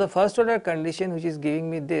 So, the first order condition which is giving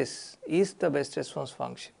me this is the best response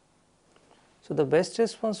function. So, the best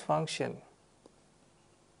response function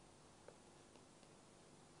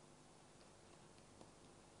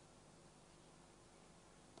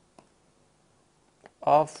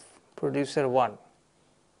of producer 1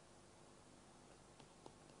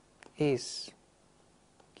 is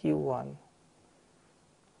Q1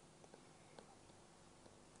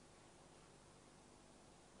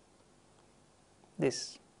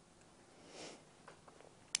 this.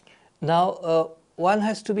 Now, one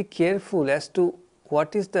has to be careful as to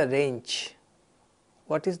what is the range,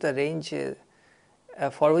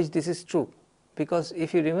 for which this is true, because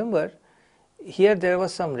if you remember, here there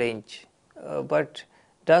was some range, but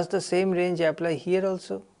does the same range apply here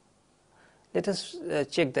also? Let us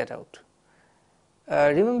check that out.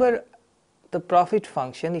 Remember the profit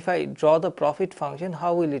function. If I draw the profit function,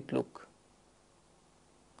 how will it look?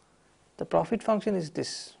 The profit function is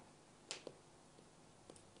this.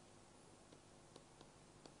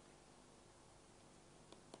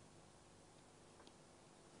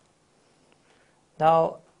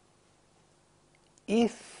 Now,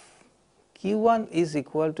 if Q1 is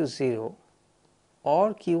equal to 0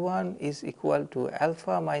 or Q1 is equal to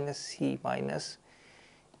alpha minus C minus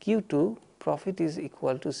Q2, profit is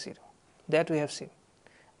equal to 0. That we have seen.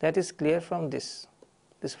 That is clear from this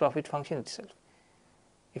profit function itself.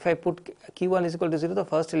 If I put Q1 is equal to 0, the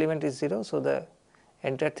first element is 0, so the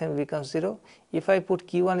entire thing becomes 0. If I put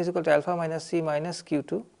Q1 is equal to alpha minus C minus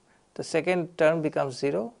Q2, the second term becomes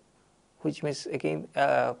 0, which means again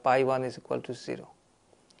pi 1 is equal to 0.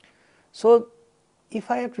 So, if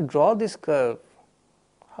I have to draw this curve,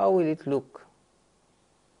 how will it look?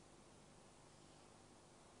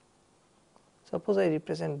 Suppose I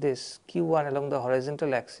represent this Q1 along the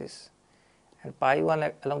horizontal axis and pi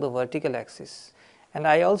 1 along the vertical axis, and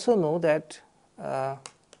I also know that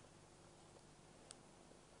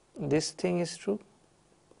this thing is true.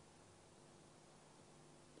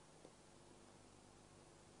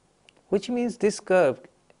 Which means this curve,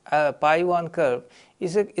 pi 1 curve,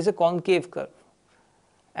 is a concave curve,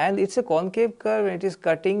 and it is a concave curve, and it is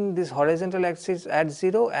cutting this horizontal axis at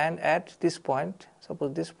 0 and at this point.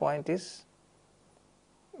 Suppose this point is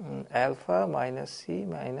alpha minus C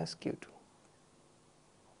minus Q2.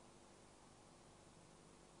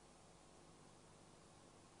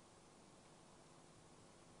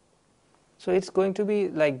 So, it is going to be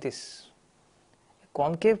like this, a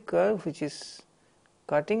concave curve which is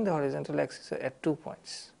cutting the horizontal axis at 2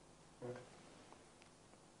 points,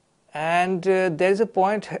 and there is a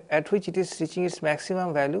point at which it is reaching its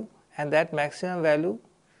maximum value, and that maximum value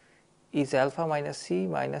is alpha minus C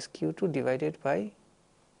minus Q2 divided by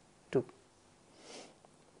 2.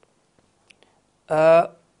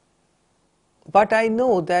 But I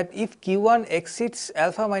know that if Q1 exceeds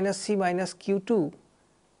alpha minus C minus Q2,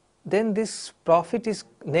 then this profit is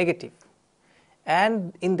negative,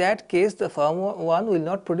 and in that case the firm 1 will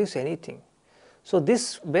not produce anything. So,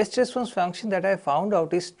 this best response function that I found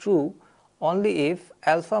out is true only if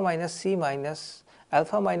alpha minus C minus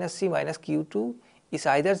Q2 is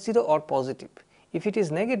either 0 or positive. If it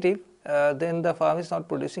is negative, then the firm is not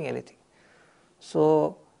producing anything.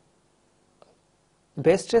 So,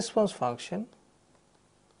 best response function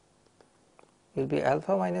will be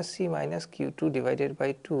alpha minus C minus Q2 divided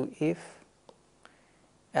by 2 if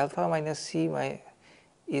alpha minus C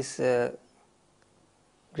is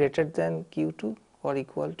greater than Q2 or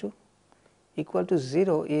equal to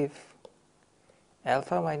 0 if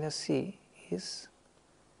alpha minus C is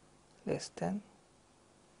less than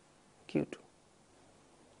Q2.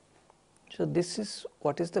 So, this is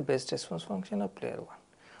what is the best response function of player 1.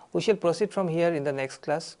 We shall proceed from here in the next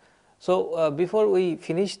class. So, before we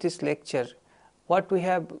finish this lecture, what we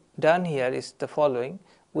have done here is the following.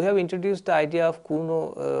 We have introduced the idea of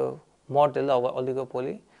Cournot model of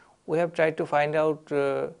oligopoly. We have tried to find out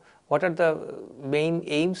what are the main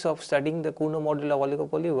aims of studying the Cournot model of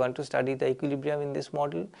oligopoly. We want to study the equilibrium in this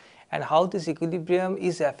model and how this equilibrium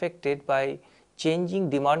is affected by changing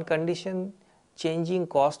demand condition, changing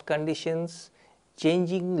cost conditions,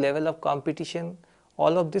 changing level of competition.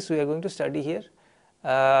 All of this we are going to study here,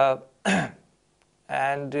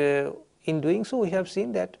 and in doing so we have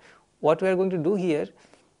seen that what we are going to do here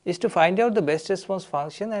is to find out the best response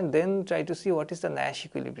function and then try to see what is the Nash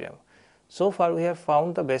equilibrium. So far we have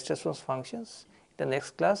found the best response functions. In the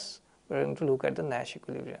next class we are going to look at the Nash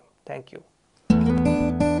equilibrium. Thank you.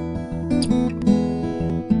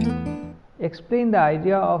 Explain the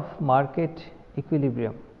idea of market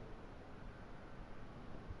equilibrium.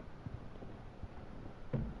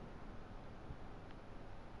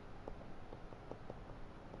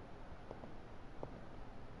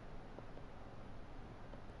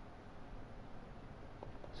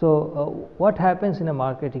 So, what happens in a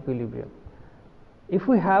market equilibrium? If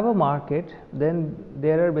we have a market, then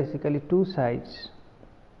there are basically two sides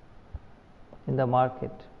in the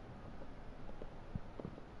market.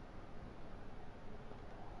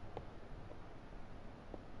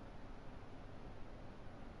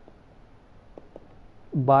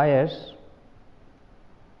 Buyers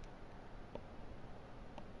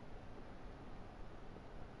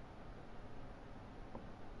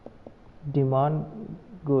demand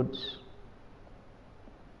goods.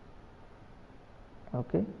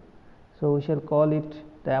 Okay. So, we shall call it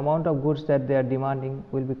the amount of goods that they are demanding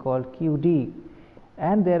will be called QD,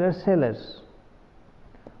 and there are sellers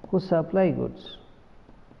who supply goods,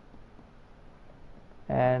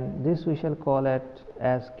 and this we shall call it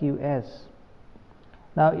as QS.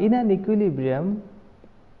 Now, in an equilibrium,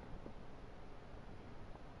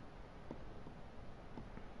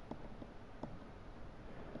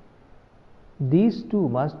 these two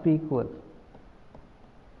must be equal.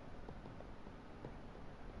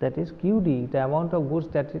 That is QD, the amount of goods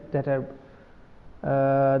the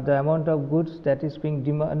amount of goods that is being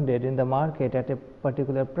demanded in the market at a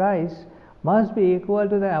particular price must be equal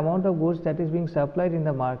to the amount of goods that is being supplied in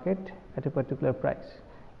the market at a particular price.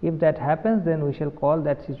 If that happens, then we shall call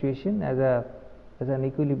that situation as an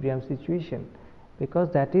equilibrium situation, because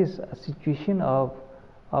that is a situation of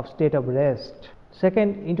state of rest.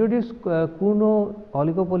 Second, introduce Cournot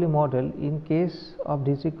oligopoly model in case of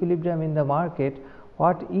disequilibrium in the market.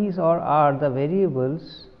 What is or are the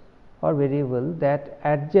variables or variable that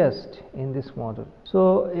adjust in this model?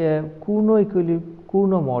 So, Cournot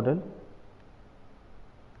model,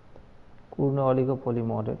 Cournot oligopoly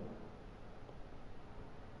model.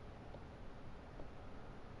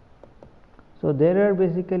 So, there are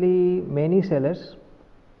basically many sellers,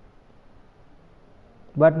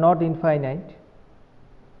 but not infinite.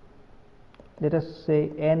 Let us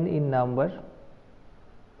say n in number.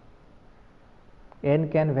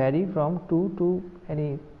 N can vary from 2 to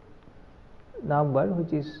any number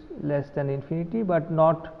which is less than infinity, but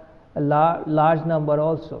not a large number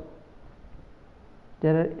also.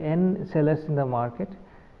 There are n sellers in the market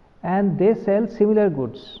and they sell similar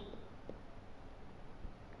goods.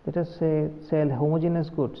 Let us say sell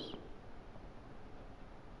homogeneous goods.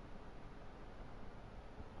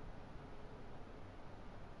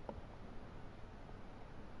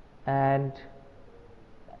 And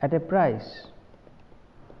at a price.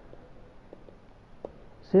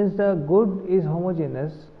 Since the good is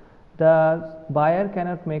homogeneous, the buyer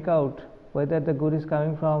cannot make out whether the good is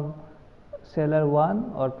coming from seller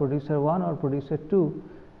 1 or producer 1 or producer 2.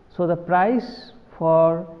 So, the price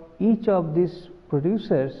for each of these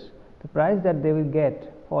producers, the price that they will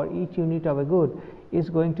get for each unit of a good is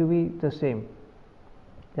going to be the same.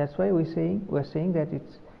 That is why we are saying that it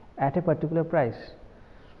is at a particular price.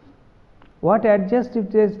 What adjusts if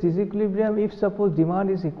there is disequilibrium? If suppose demand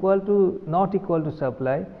is not equal to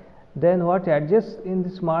supply, then what adjusts in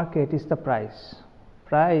this market is the price.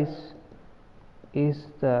 Price is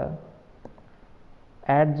the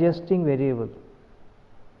adjusting variable.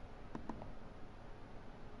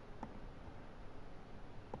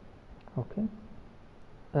 Okay.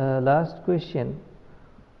 Last question.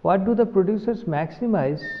 What do the producers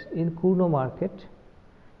maximize in Cournot market?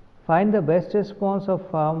 Find the best response of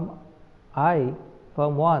firm I,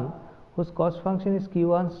 firm 1, whose cost function is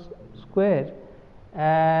Q1 square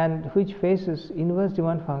and which faces inverse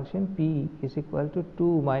demand function P is equal to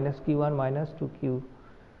 2 minus Q1 minus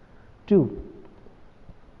 2Q2.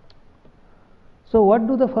 So, what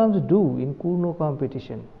do the firms do in Cournot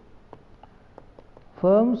competition?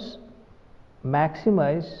 firms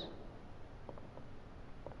maximize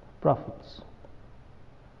profits.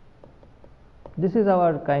 This is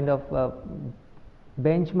our kind of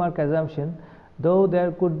benchmark assumption, though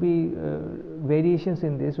there could be variations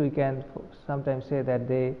in this. We can sometimes say that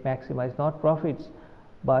they maximize not profits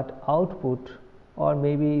but output, or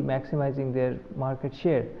maybe maximizing their market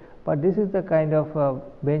share, but this is the kind of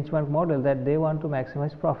benchmark model that they want to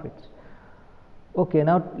maximize profits. Okay,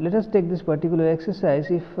 now let us take this particular exercise.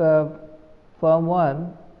 If firm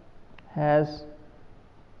 1 has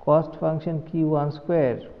cost function q1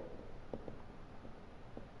 square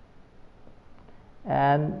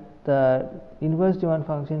and the inverse demand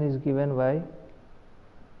function is given by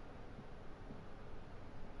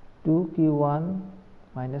 2q1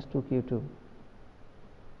 minus 2q2.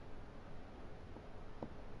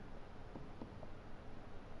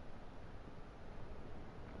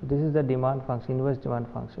 This is the demand function, inverse demand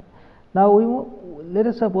function. Now let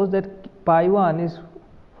us suppose that pi 1 is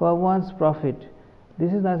firm 1's profit.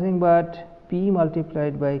 This is nothing but p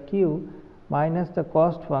multiplied by q minus the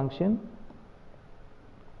cost function,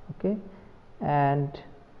 okay, and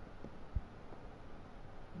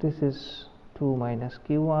this is 2 minus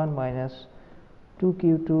q1 minus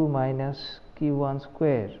 2q2 minus q1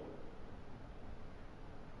 square.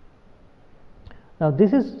 Now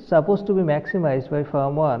this is supposed to be maximized by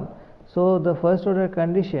firm 1, so the first order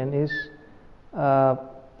condition is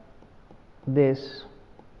this.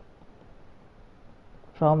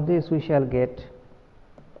 From this we shall get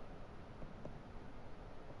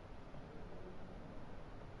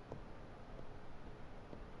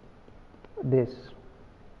this,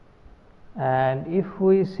 and if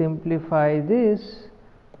we simplify this,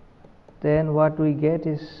 then what we get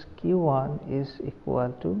is q1 is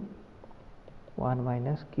equal to 1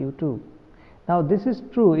 minus q2. Now this is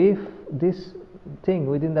true if this thing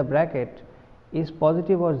within the bracket is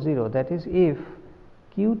positive or 0, that is if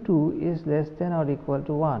q2 is less than or equal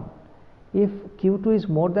to 1. If q2 is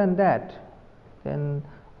more than that, then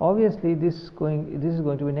obviously this is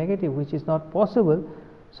going to be negative, which is not possible.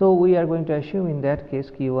 So we are going to assume in that case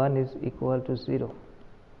q1 is equal to 0.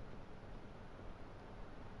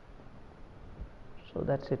 So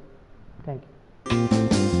that's it. Thank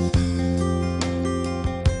you.